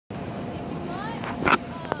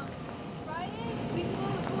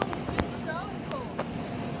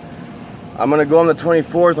I'm gonna go on the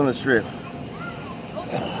 24th on the strip.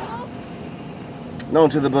 No,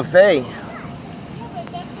 to the buffet.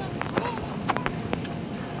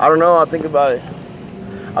 I don't know, I'll think about it.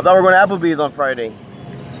 I thought we were going to Applebee's on Friday.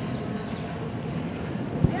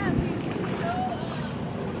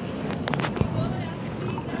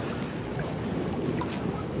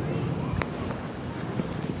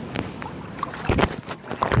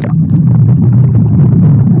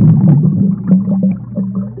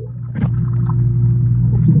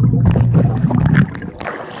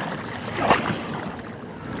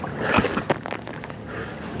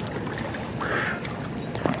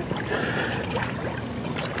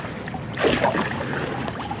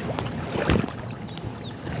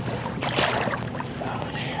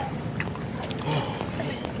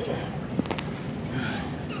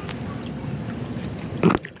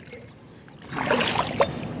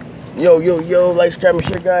 Yo, like, subscribe, and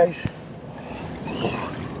share, guys.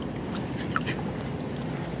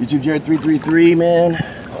 YouTube Jared 333, man.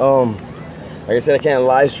 Like I said, I can't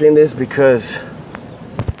live stream this because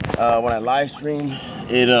when I live stream,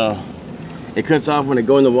 it cuts off when it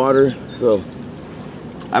go in the water. So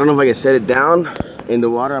I don't know if I can set it down in the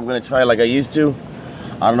water. I'm gonna try like I used to.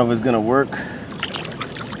 I don't know if it's gonna work.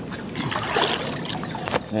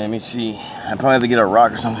 Let me see. I probably have to get a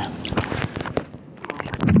rock or something.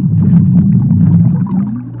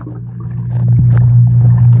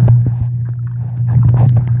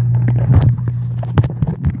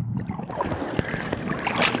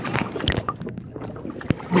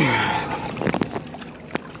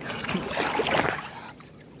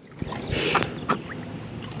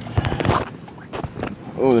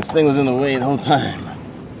 Oh, this thing was in the way the whole time.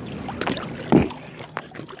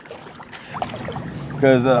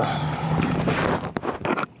 Because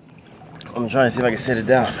I'm trying to see if I can set it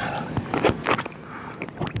down.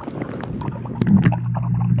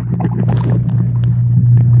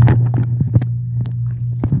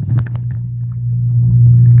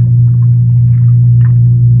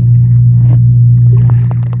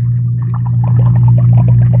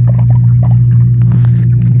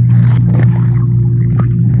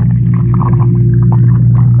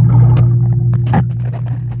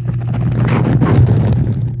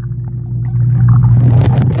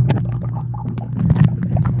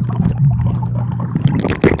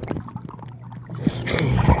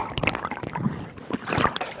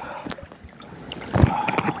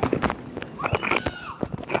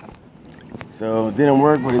 So it didn't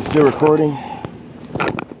work, but it's still recording.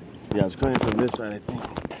 Yeah, it's recording from this side, I think.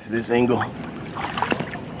 This angle.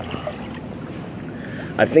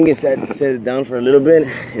 I think it set it down for a little bit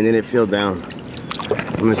and then it fell down.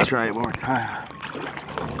 Let's try it one more time.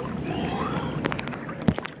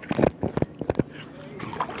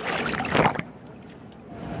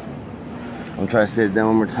 I'm trying to set it down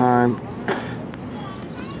one more time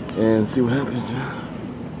and see what happens.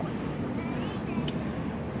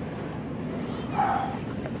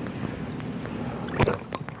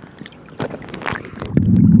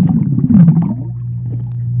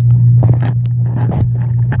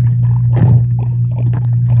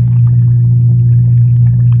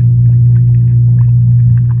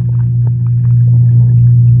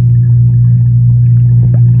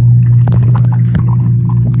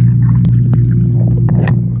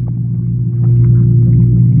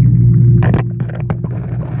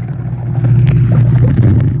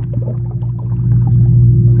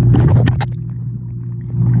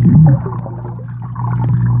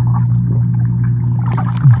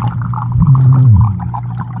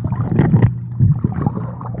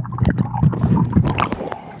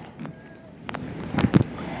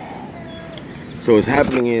 So what's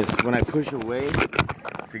happening is when I push away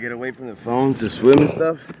to get away from the phone to swim and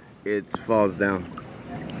stuff, it falls down.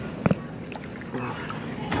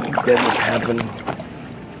 That's what's happening.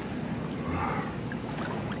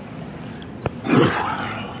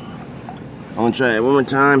 I'm gonna try it one more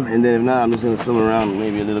time, and then if not, I'm just gonna swim around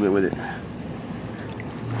maybe a little bit with it.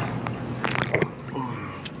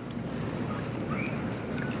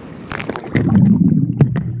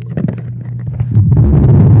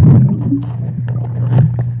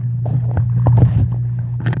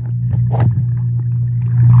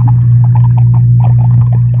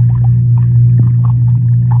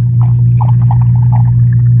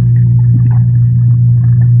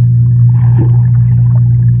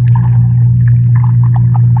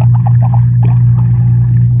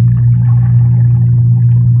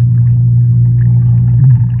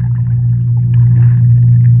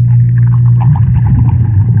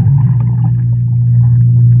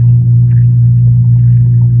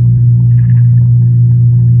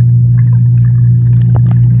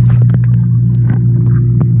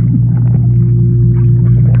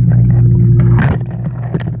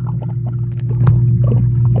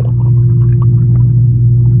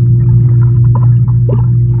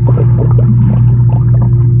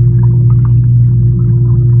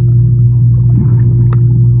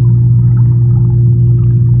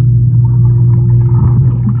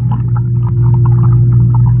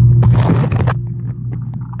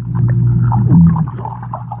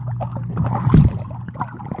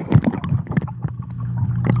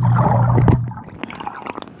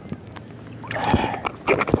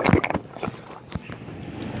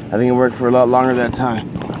 think it worked for a lot longer that time.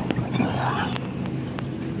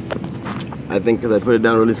 I think because I put it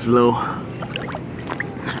down really slow.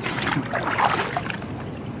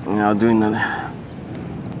 And I'll do another.